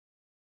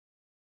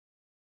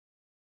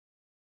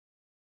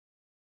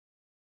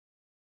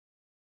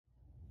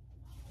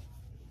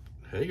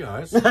Hey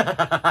guys. This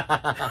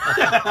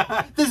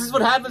is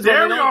what happens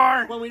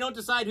when we don't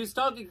decide who's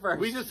talking first.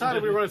 We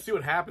decided we were going to see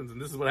what happens, and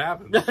this is what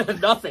happened.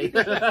 Nothing.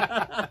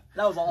 That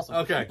was awesome.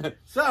 Okay,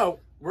 so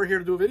we're here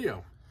to do a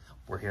video.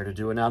 We're here to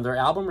do another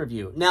album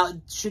review. Now,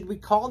 should we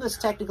call this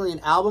technically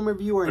an album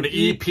review or an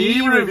EP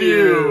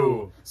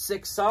review?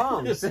 6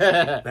 songs.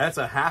 That's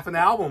a half an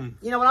album.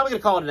 You know what? I'm going to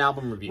call it an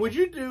album review. Would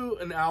you do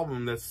an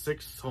album that's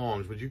 6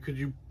 songs? Could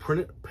you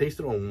print it, paste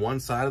it on one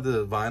side of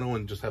the vinyl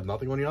and just have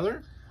nothing on the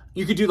other?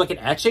 You could do like an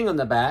etching on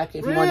the back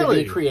if you wanted to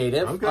be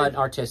creative,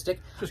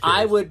 artistic.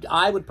 I would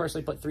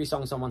personally put 3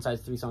 songs on one side,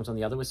 3 songs on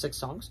the other with 6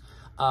 songs.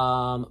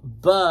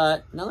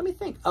 But now let me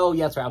think. Oh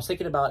yeah, that's right. I was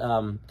thinking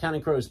about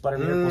Counting Crows,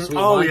 Buttermilk, Sweet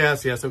Wine.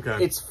 Yes,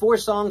 okay. It's 4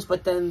 songs,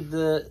 but then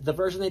the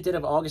version they did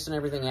of August and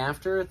Everything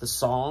After, the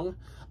song,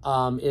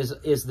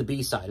 is the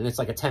B-side, and it's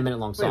like a 10-minute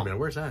long song. Wait a minute,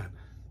 where's that?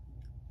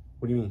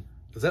 What do you mean?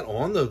 Is that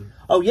on the?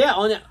 Oh yeah,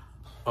 on it.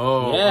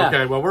 Oh, yeah.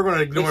 Okay. Well, we're going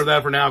to ignore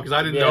that for now because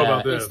I didn't know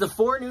about this. It's the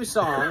 4 new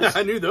songs.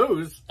 I knew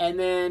those. And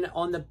then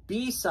on the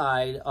B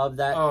side of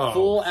that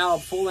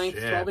full-length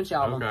 12-inch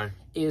album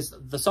is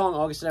the song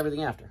August and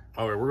Everything After.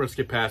 All right, we're going to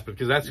skip past it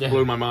because that's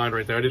blew my mind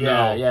right there. I didn't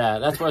know. Yeah,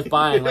 that's worth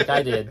buying like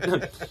I did.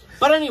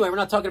 But anyway, we're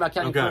not talking about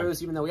Counting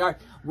Crows, even though we are.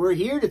 We're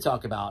here to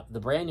talk about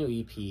the brand new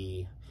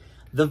EP,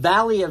 The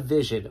Valley of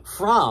Vision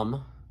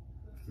from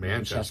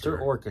Manchester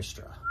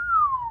Orchestra.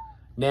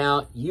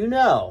 Now, you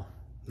know,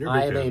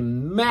 I am a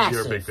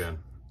massive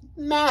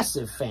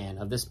fan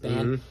of this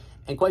band.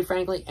 And quite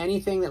frankly,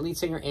 anything that lead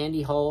singer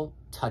Andy Hull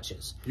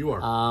touches. You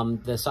are.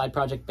 The side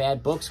project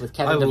Bad Books with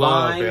Kevin Devine.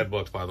 I love Bad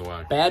Books, by the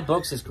way. Bad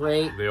Books is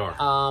great. They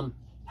are.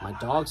 My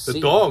dogs The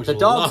dogs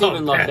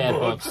even love Bad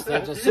Books.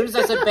 As soon as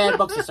I said Bad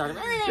Books, they started.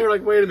 They're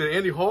like, wait a minute,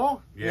 Andy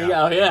Hall?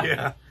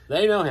 Yeah.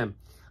 They know him.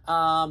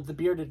 The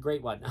bearded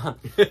great one.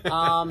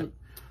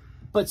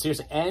 But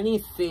seriously,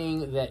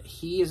 anything that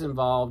he is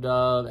involved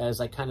of as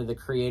like kind of the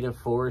creative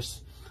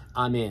force,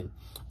 I'm in.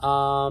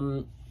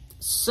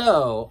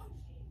 So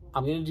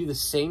I'm going to do the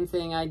same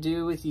thing I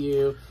do with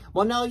you.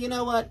 Well, no, you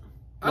know what?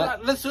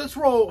 Let's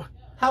roll.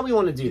 How we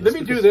want to do this?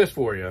 Let me do this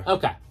for you.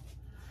 Okay.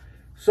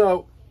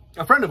 So,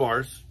 a friend of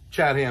ours,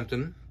 Chad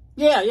Hampton.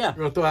 Yeah. We're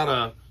going to throw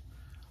out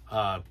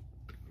a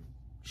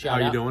shout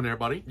out. How you doing there,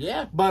 buddy?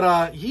 Yeah.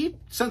 But he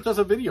sent us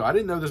a video. I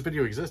didn't know this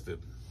video existed.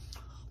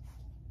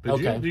 Do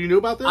you know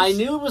about this? I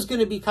knew it was going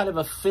to be kind of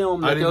a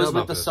film that goes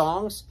with the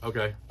songs.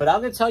 Okay. But I'm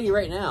going to tell you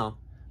right now,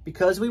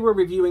 because we were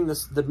reviewing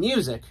the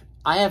music,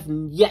 I have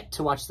yet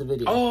to watch the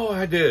video. Oh,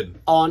 I did.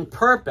 On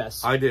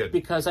purpose. I did.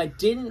 Because I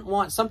didn't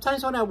want...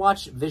 Sometimes when I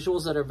watch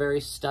visuals that are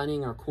very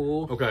stunning or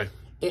cool,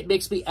 it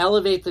makes me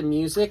elevate the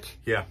music.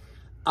 Yeah.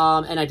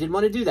 And I didn't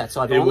want to do that,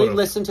 so I've only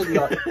listened to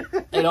the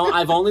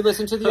I've only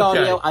listened to the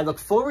audio. I look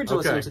forward to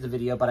listening to the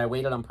video, but I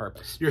waited on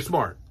purpose. You're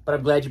smart. But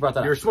I'm glad you brought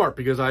that up. You're smart,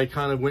 because I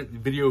kind of went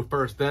video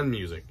first, then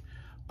music.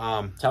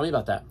 Tell me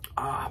about that.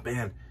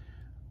 Man.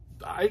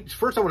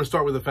 First, I want to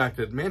start with the fact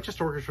that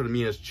Manchester Orchestra, to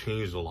me, has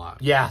changed a lot.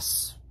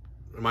 Yes.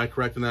 Am I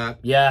correct in that?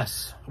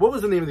 Yes. What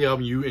was the name of the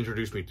album you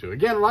introduced me to?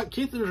 Again,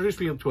 Keith introduced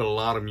me to a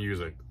lot of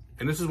music.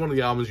 And this is one of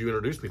the albums you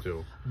introduced me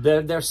to.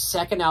 Their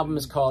second album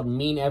is called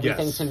Mean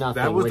Everything to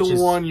Nothing. That was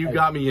the one you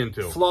got me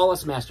into.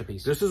 Flawless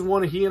masterpiece. This is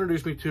one he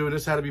introduced me to, and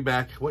this had to be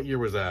back. What year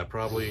was that?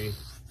 Probably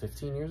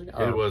 15 years ago.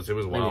 It was a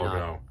while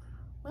ago.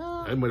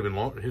 Well, it might have been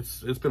long.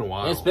 It's been a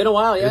while. It's been a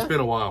while, yeah. It's been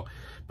a while.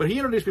 But he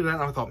introduced me to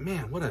that, and I thought,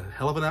 man, what a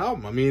hell of an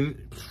album. I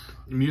mean,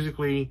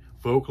 musically,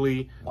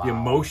 vocally, the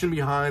emotion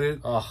behind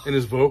it, and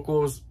his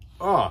vocals.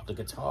 The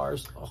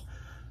guitars.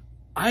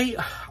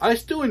 I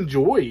still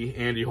enjoy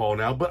Andy Hall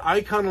now, but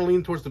I kind of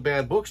lean towards the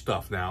Bad Book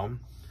stuff now,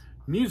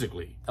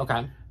 musically.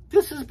 Okay.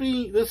 This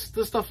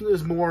stuff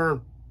is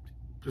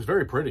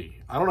very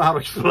pretty. I don't know how to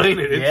explain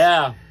it.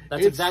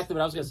 That's exactly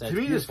what I was going to say. To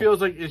me, this feels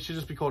like it should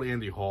just be called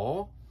Andy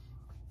Hall.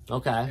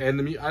 Okay.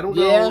 And I don't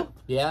know.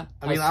 Yeah.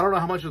 I mean, I don't know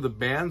how much of the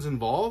band's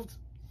involved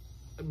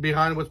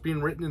behind what's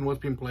being written and what's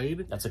being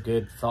played. That's a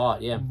good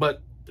thought, yeah.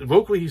 But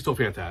vocally, he's still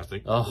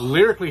fantastic.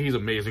 Lyrically, he's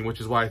amazing,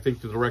 which is why I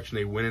think the direction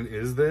they went in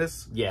is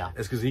this. Yeah.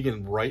 It's because he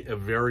can write a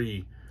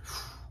very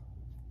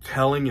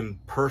telling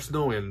and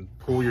personal and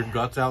pull your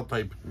guts out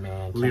type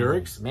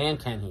lyrics. Man,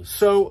 can he.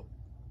 So,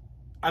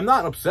 I'm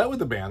not upset with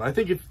the band. I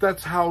think if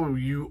that's how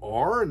you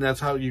are and that's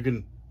how you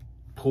can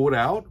pull it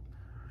out,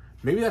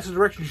 maybe that's the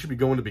direction you should be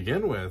going to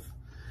begin with.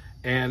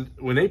 And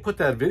when they put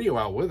that video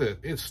out with it,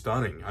 it's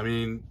stunning. I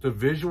mean, the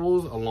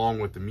visuals along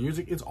with the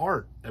music, it's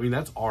art. I mean,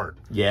 that's art.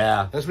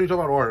 Yeah. That's when you talk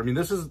about art. I mean,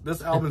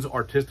 this album's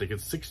artistic.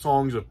 It's 6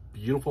 songs of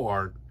beautiful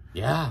art.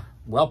 Yeah.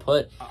 Well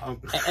put.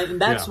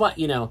 And that's why,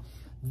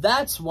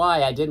 that's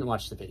why I didn't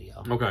watch the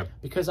video. Okay.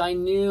 Because I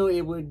knew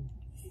it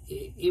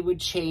would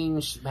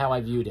change how I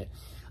viewed it.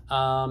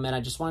 And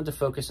I just wanted to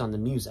focus on the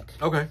music.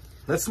 Okay.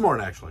 That's smart,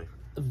 actually.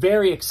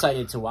 Very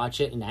excited to watch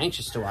it and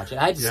anxious to watch it.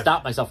 I had to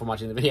stop myself from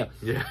watching the video.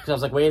 Yeah. Because I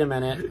was like, wait a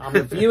minute. I'm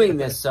reviewing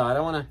this, so I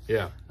don't want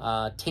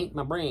to taint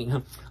my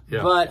brain.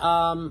 Yeah. But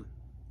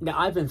now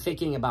I've been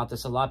thinking about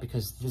this a lot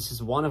because this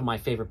is one of my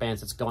favorite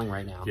bands that's going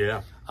right now.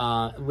 Yeah.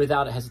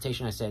 Without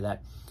hesitation, I say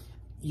that.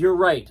 you're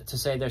right to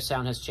say their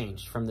sound has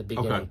changed from the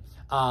beginning.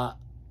 Okay.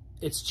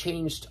 It's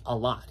changed a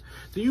lot.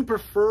 Do you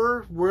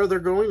prefer where they're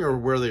going or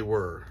where they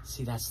were?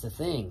 See, that's the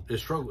thing.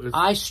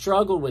 I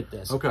struggle with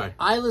this. Okay.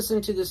 I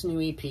listened to this new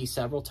EP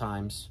several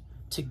times.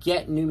 To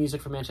get new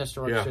music from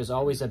Manchester Orchestra is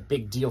always a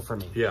big deal for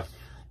me. Yeah.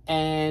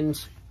 And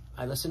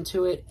I listened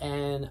to it,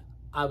 and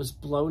I was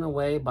blown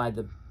away by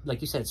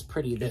like you said, it's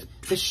pretty.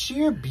 The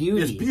sheer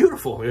beauty. It's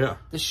beautiful, yeah.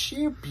 The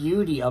sheer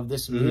beauty of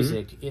this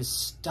music is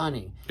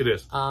stunning. It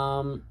is.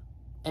 And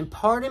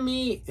part of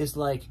me is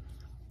like,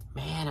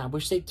 man, I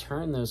wish they'd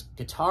turn those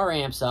guitar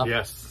amps up.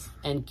 Yes.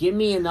 And give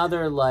me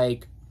another,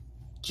 like,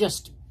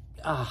 just...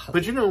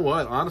 But you know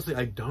what? Honestly,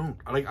 I don't.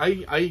 Like,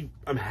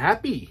 I'm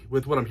happy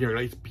with what I'm hearing.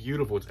 Like, it's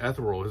beautiful. It's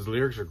ethereal. His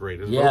lyrics are great.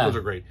 His vocals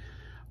are great.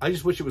 I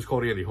just wish it was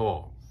called Andy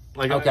Hall.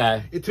 Like,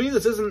 okay. To me,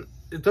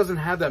 it doesn't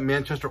have that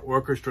Manchester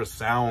Orchestra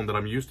sound that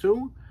I'm used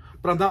to,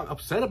 but I'm not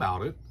upset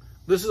about it.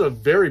 This is a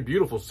very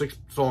beautiful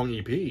 6-song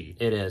EP.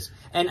 It is.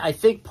 And I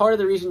think part of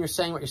the reason you're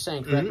saying what you're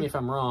saying, correct me if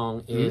I'm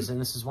wrong, is, and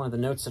this is one of the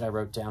notes that I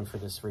wrote down for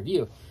this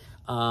review.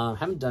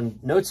 Haven't done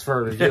notes for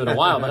a review in a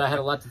while, but I had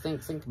a lot to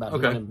think about.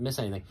 Okay. I didn't miss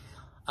anything.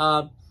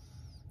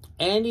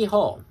 Andy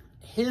Hall,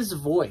 his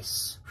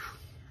voice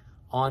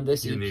on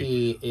this EP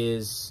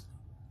is...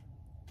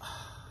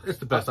 It's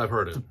the best I've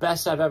heard it. The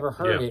best I've ever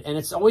heard it, and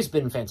it's always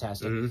been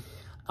fantastic.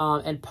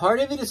 And part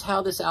of it is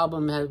how this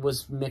album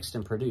was mixed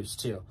and produced,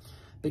 too.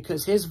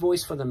 Because his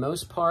voice, for the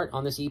most part,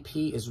 on this EP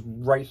is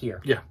right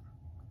here. Yeah.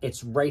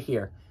 It's right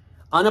here.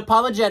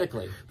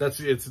 Unapologetically. That's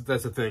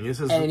the thing.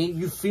 And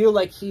you feel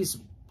like he's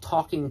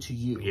talking to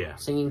you. Yeah.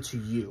 Singing to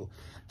you.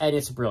 And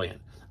it's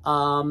brilliant.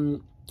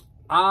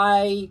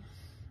 I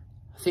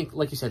think,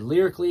 like you said,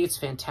 lyrically, it's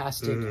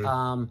fantastic.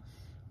 And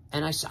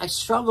I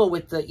struggle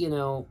with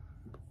the,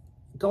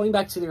 going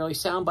back to the early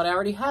sound, but I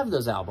already have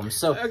those albums.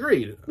 So,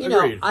 Agreed.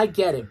 I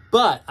get it.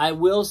 But I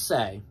will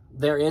say,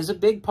 there is a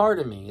big part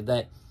of me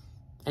that,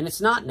 and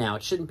it's not now,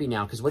 it shouldn't be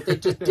now, because what they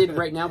just did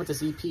right now with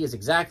this EP is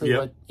exactly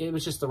what, it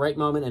was just the right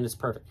moment, and it's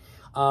perfect.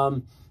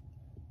 Down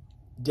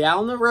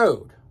the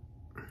road,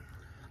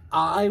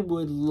 I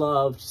would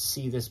love to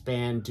see this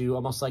band do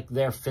almost like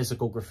their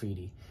Physical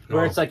Graffiti,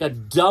 where it's like a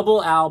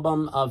double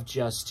album of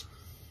just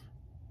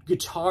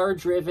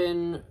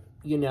guitar-driven,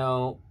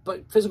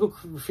 but Physical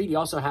Graffiti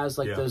also has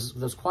like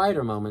those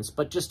quieter moments,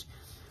 but just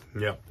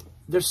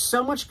there's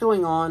so much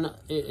going on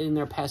in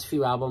their past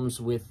few albums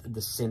with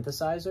the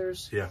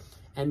synthesizers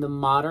and the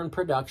modern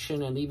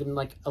production and even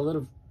like a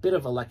little bit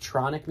of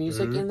electronic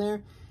music in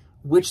there,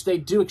 which they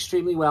do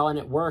extremely well, and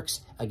it works,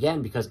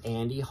 again, because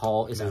Andy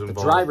Hall is at the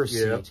driver's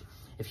seat.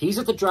 If he's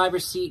at the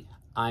driver's seat,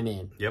 I'm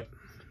in.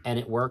 And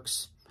it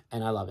works,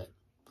 and I love it.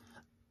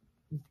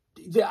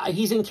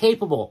 He's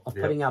incapable of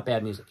putting out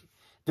bad music.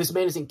 This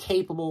man is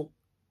incapable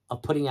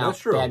of putting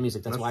out bad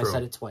music. That's why I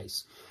said it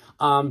twice.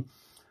 But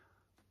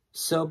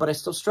I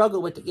still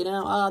struggle with,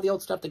 the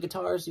old stuff, the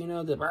guitars,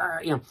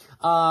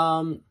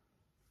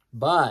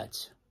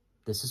 but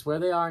this is where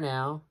they are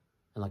now.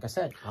 And like I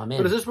said, I'm in.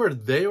 But is this where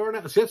they are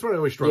now? See, that's what I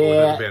always struggle with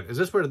as a band. Is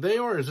this where they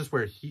are, or is this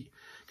where he...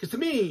 Because to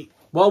me...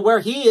 Well, where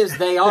he is,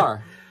 they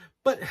are.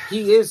 But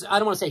he is... I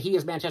don't want to say he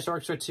is Manchester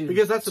Orchestra to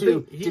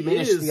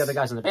diminish the other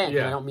guys in the band.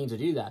 I don't mean to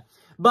do that.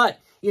 But,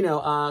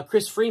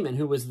 Chris Freeman,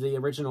 who was the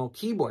original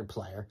keyboard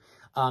player,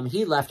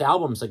 he left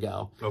albums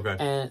ago. Okay.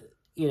 And,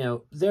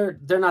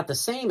 they're not the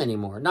same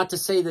anymore. Not to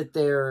say that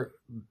they're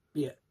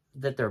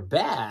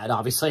bad,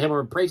 obviously, and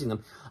we're praising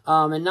them.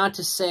 And not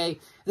to say...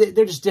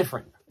 They're just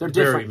different. They're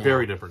different now.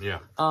 Very different, yeah.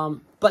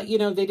 But,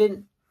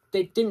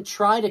 they didn't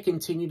try to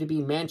continue to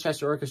be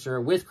Manchester Orchestra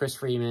with Chris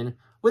Freeman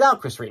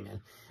without Chris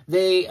Freeman.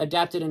 They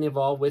adapted and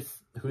evolved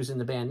with who's in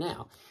the band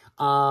now.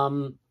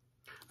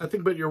 I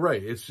think, but you're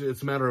right. It's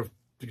a matter of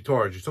the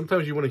guitars.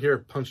 Sometimes you want to hear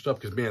it punched up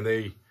because, man,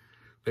 they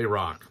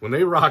rock. When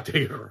they rock,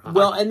 they rock.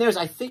 Well, and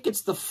I think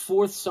it's the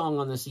 4th song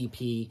on this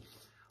EP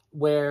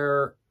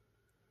where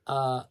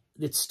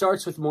it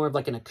starts with more of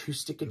like an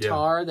acoustic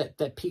guitar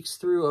that peeks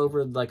through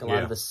over like a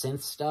lot of the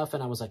synth stuff.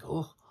 And I was like,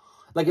 oh.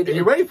 Like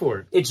you're ready for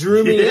it. It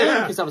drew me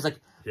in because I was like,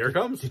 here it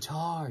comes.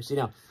 Guitars,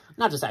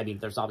 Not just,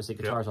 there's obviously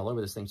guitars all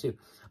over this thing too.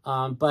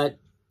 But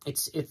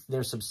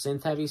there's some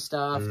synth heavy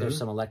stuff. There's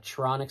some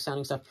electronic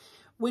sounding stuff,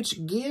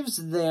 which gives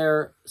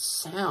their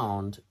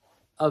sound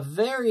a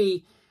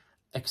very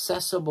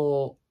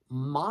accessible,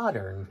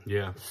 modern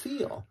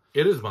feel.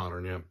 It is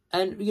modern, yeah.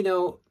 And,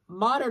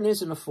 modern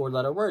isn't a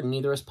 4-letter word,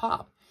 neither is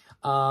pop.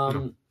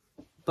 No.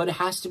 But it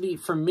has to be,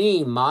 for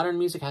me, modern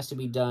music has to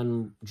be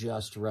done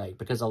just right.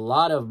 Because a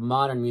lot of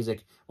modern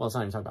music, well, it's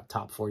not even talking about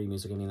top 40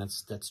 music. I mean,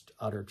 that's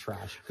utter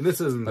trash. And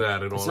this isn't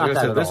that at all. It's not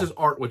that at all. This is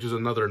art, which is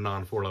another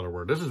non-4-letter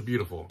word. This is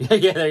beautiful.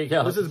 Yeah, there you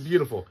go. This is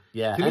beautiful.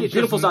 Yeah, and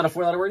beautiful's not a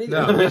 4-letter word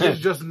either. No, this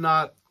is just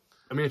not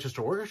a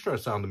Manchester Orchestra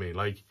sound to me.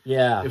 Like,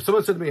 if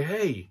someone said to me,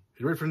 hey,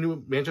 you ready for a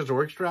new Manchester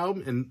Orchestra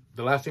album? And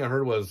the last thing I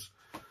heard was,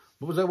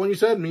 what was that one you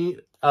said? Mean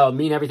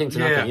Everything to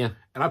Nothing, yeah.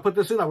 And I put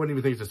this in, I wouldn't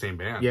even think it's the same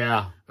band.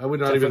 Yeah. I would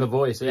not Except even... for the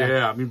voice, yeah.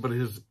 Yeah,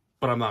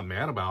 but I'm not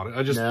mad about it.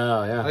 I just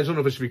don't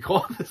know if it should be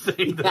called the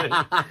same thing.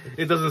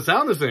 It doesn't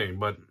sound the same,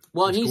 but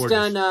Well, and he's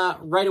done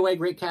Right Away,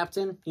 Great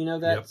Captain. You know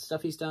that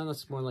stuff he's done?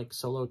 That's more like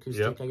solo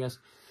acoustic, I guess.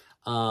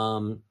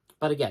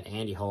 But again,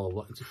 Andy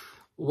Hall.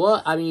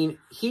 Well, I mean,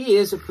 he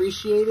is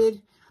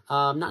appreciated.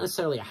 Not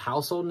necessarily a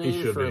household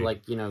name for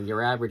like, you know,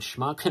 your average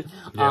schmuck.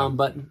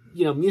 But,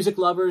 you know, music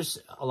lovers,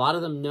 a lot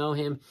of them know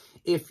him.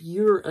 If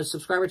you're a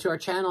subscriber to our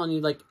channel and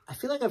you like, I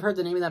feel like I've heard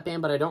the name of that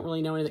band, but I don't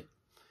really know anything.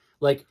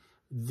 Like,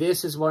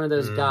 this is one of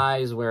those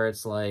guys where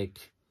it's like,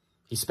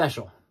 he's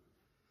special.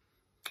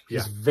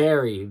 He's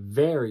very,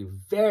 very,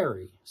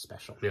 very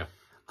special. Yeah.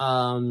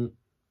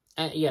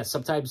 And yeah,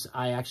 sometimes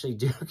I actually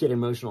do get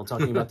emotional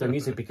talking about their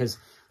music because,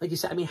 like you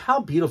said, I mean,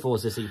 how beautiful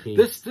is this EP?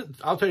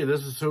 I'll tell you,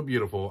 this is so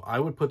beautiful. I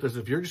would put this,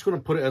 if you're just going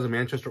to put it as a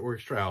Manchester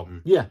Orchestra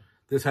album,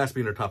 this has to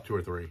be in their top 2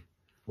 or 3.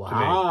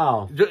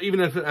 Wow. Even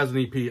if as an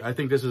EP, I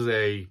think this is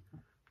a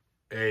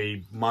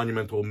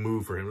monumental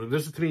move for him.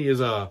 This to me is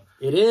a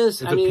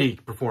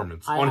peak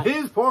performance on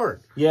his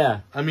part.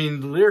 Yeah. I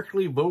mean,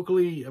 lyrically,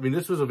 vocally, I mean,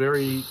 this was a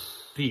very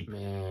deep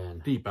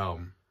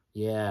album.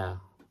 Yeah.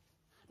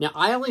 Now,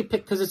 I only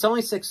picked, because it's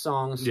only 6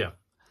 songs. Yeah.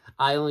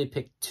 I only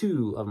picked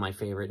 2 of my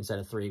favorite instead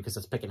of 3, because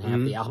that's picking half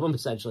the album,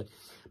 essentially.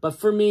 But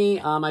for me,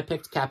 I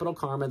picked Capital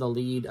Karma, the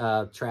lead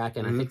track,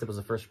 and I think that was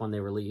the first one they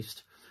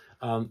released.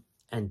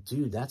 And,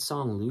 dude, that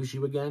song, Lose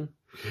You Again.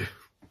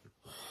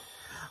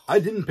 I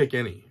didn't pick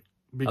any.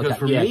 Because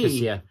for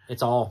me,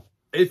 it's all.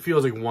 It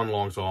feels like one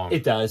long song.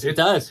 It does. It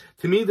does.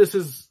 To me, this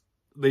is,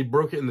 they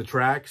broke it in the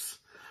tracks.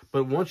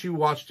 But once you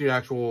watch the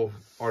actual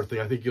art thing,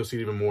 I think you'll see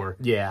it even more.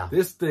 Yeah.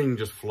 This thing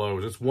just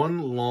flows. It's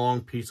one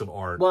long piece of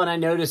art. Well, and I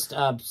noticed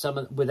some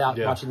of, without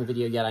watching the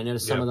video yet, I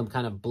noticed some of them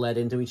kind of bled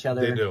into each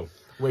other. They do.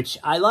 Which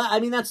I like. I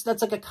mean, that's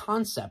like a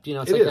concept, you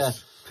know. It's it like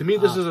is. To me,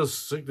 this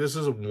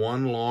is a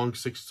one long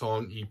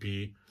 6-song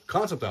EP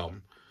concept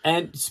album.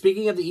 And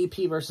speaking of the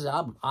EP versus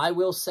album, I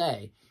will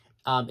say,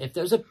 if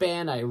there's a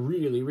band I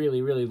really,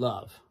 really, really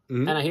love,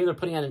 and I hear they're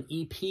putting out an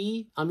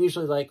EP, I'm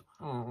usually like,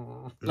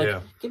 oh,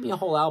 give me a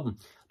whole album.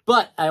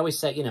 But I always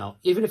say, you know,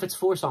 even if it's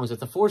 4 songs, if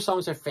the 4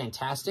 songs are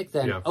fantastic,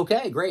 then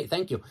okay, great,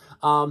 thank you.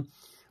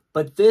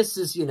 But this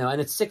is, you know,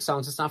 and it's 6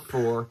 songs, it's not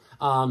 4.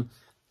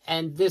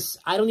 And this,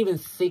 I don't even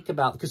think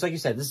about, because like you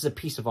said, this is a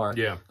piece of art.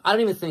 Yeah. I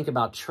don't even think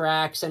about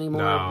tracks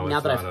anymore now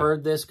that I've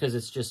heard this, because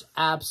it's just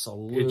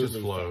absolutely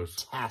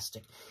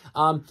fantastic.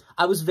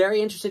 I was very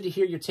interested to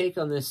hear your take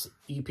on this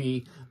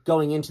EP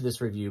going into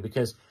this review,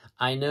 because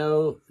I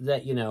know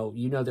that, you know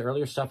the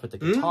earlier stuff with the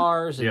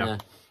guitars and the,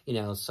 you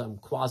know, some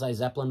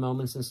quasi-Zeppelin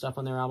moments and stuff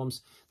on their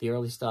albums, the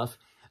early stuff.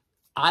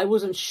 I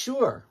wasn't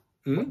sure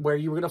where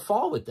you were going to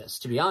fall with this,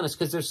 to be honest,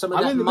 because there's some of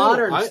that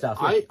modern stuff.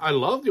 I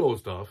love the old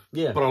stuff,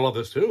 but I love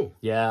this too.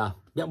 Yeah.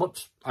 Yeah. Well,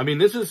 I mean,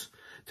 this is,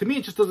 to me,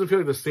 it just doesn't feel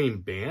like the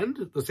same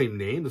band, the same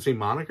name, the same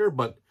moniker,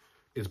 but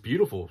it's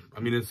beautiful.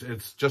 I mean,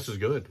 it's just as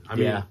good. I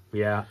mean,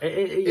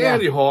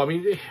 Andy Hall, I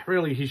mean,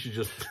 really, he should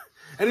just,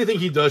 anything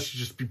he does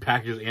should just be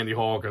packaged as Andy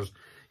Hall, because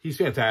he's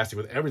fantastic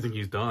with everything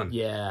he's done.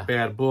 Yeah.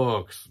 Bad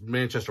Books,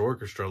 Manchester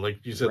Orchestra,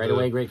 like you said. Right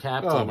Away, Great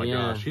Captain. Oh my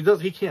gosh.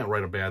 He can't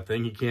write a bad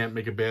thing. He can't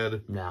make a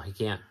bad. No, he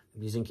can't.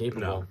 He's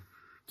incapable. No.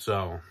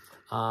 So.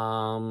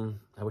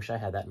 I wish I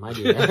had that in my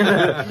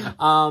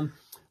DNA.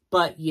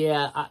 But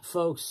yeah,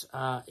 folks,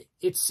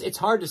 it's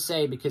hard to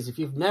say, because if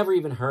you've never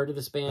even heard of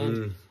this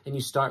band and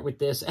you start with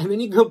this and then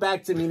you go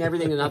back to mean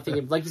everything and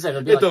nothing, like you said,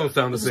 it'll be don't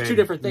sound the same. 2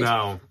 different things.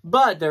 No.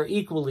 But they're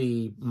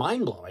equally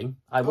mind-blowing,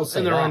 I will say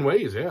in their own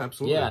ways, yeah,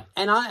 absolutely. Yeah.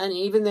 And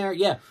even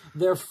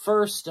their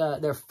first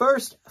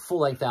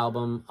full-length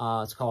album,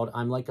 it's called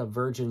I'm Like a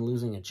Virgin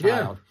Losing a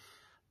Child.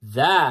 Yeah.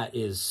 That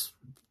is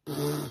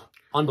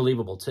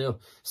unbelievable too.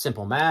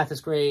 Simple Math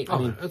is great. I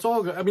mean, it's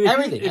all good. I mean,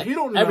 everything. If you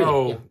don't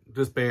know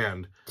this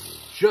band,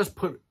 just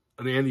put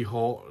an Andy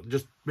Hall.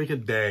 Just make a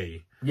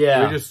day.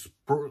 Yeah. Just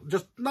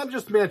not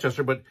just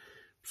Manchester, but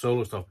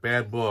solo stuff,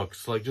 Bad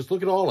Books. Like, just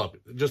look it all up.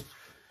 Just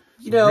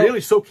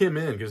really soak him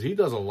in, because he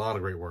does a lot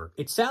of great work.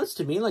 It sounds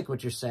to me like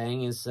what you're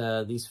saying is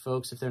these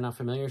folks, if they're not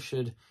familiar,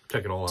 should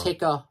check it all out.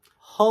 Take a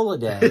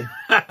holiday.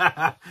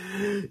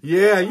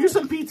 Yeah, use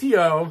some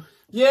PTO.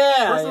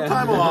 Yeah. Personal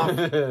time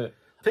off.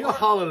 Take a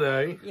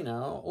holiday. You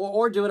know,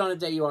 or do it on a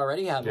day you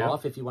already have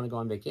off if you want to go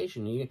on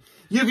vacation. You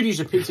can use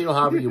your PTO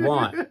however you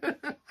want.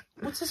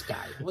 What's this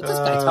guy? What's this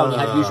guy telling you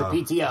how to use your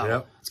PTO?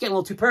 Yep. It's getting a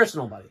little too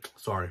personal, buddy.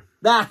 Sorry.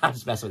 I'm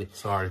just messing with you.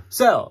 Sorry.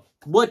 So,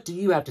 what do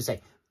you have to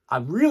say?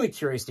 I'm really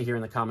curious to hear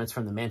in the comments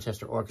from the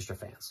Manchester Orchestra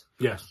fans.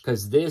 Yes.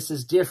 Because this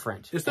is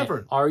different. It's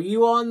different. And are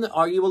you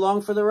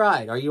along for the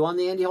ride? Are you on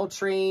the Andy Hall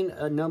train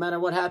no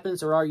matter what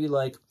happens? Or are you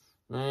like,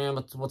 man,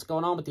 what's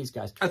going on with these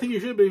guys? I think you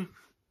should be.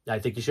 I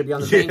think you should be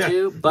on the train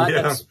too,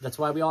 but that's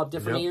why we all have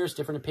different ears,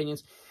 different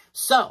opinions.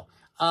 So,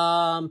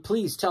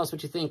 please tell us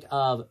what you think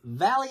of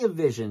Valley of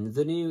Vision,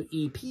 the new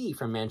EP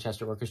from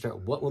Manchester Orchestra.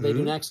 What will they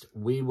do next?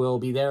 We will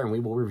be there and we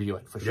will review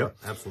it for sure. Yep,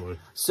 absolutely.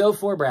 So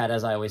for Brad,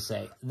 as I always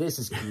say, this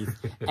is Keith,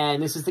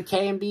 and this is the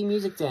K&B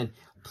Music Den.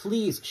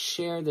 Please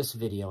share this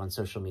video on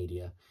social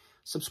media.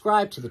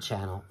 Subscribe to the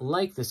channel,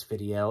 like this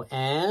video,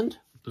 and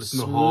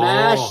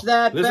smash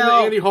that bell. Listen to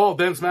Andy Hall,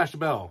 then smash the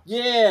bell.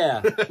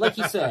 Yeah, like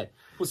he said.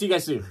 We'll see you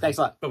guys soon. Thanks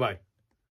a lot. Bye-bye.